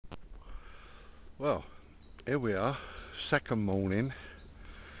Well, here we are, second morning.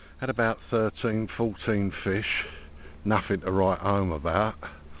 Had about 13, 14 fish, nothing to write home about.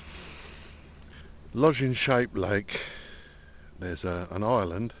 Lodging shaped lake, there's an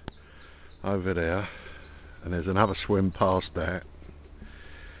island over there, and there's another swim past that,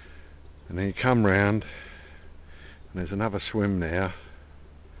 and then you come round and there's another swim there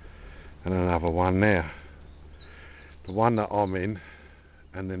and another one there, the one that I'm in,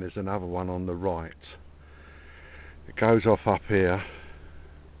 and then there's another one on the right. It goes off up here,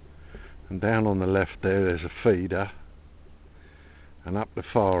 and down on the left there's a feeder, and up the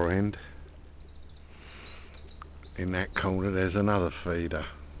far end in that corner there's another feeder,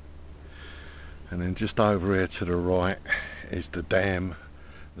 and then just over here to the right is the dam,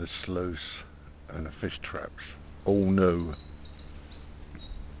 the sluice and the fish traps, all new.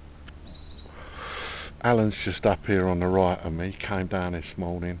 Alan's just up here on the right of me, came down this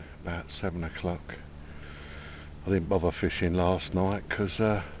morning about 7 o'clock. I didn't bother fishing last night because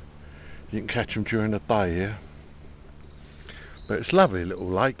you can catch them during the day here. But it's a lovely little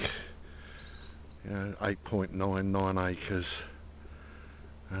lake, you know, 8.99 acres,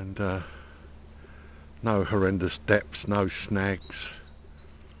 and no horrendous depths, no snags.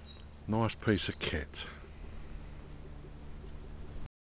 Nice piece of kit.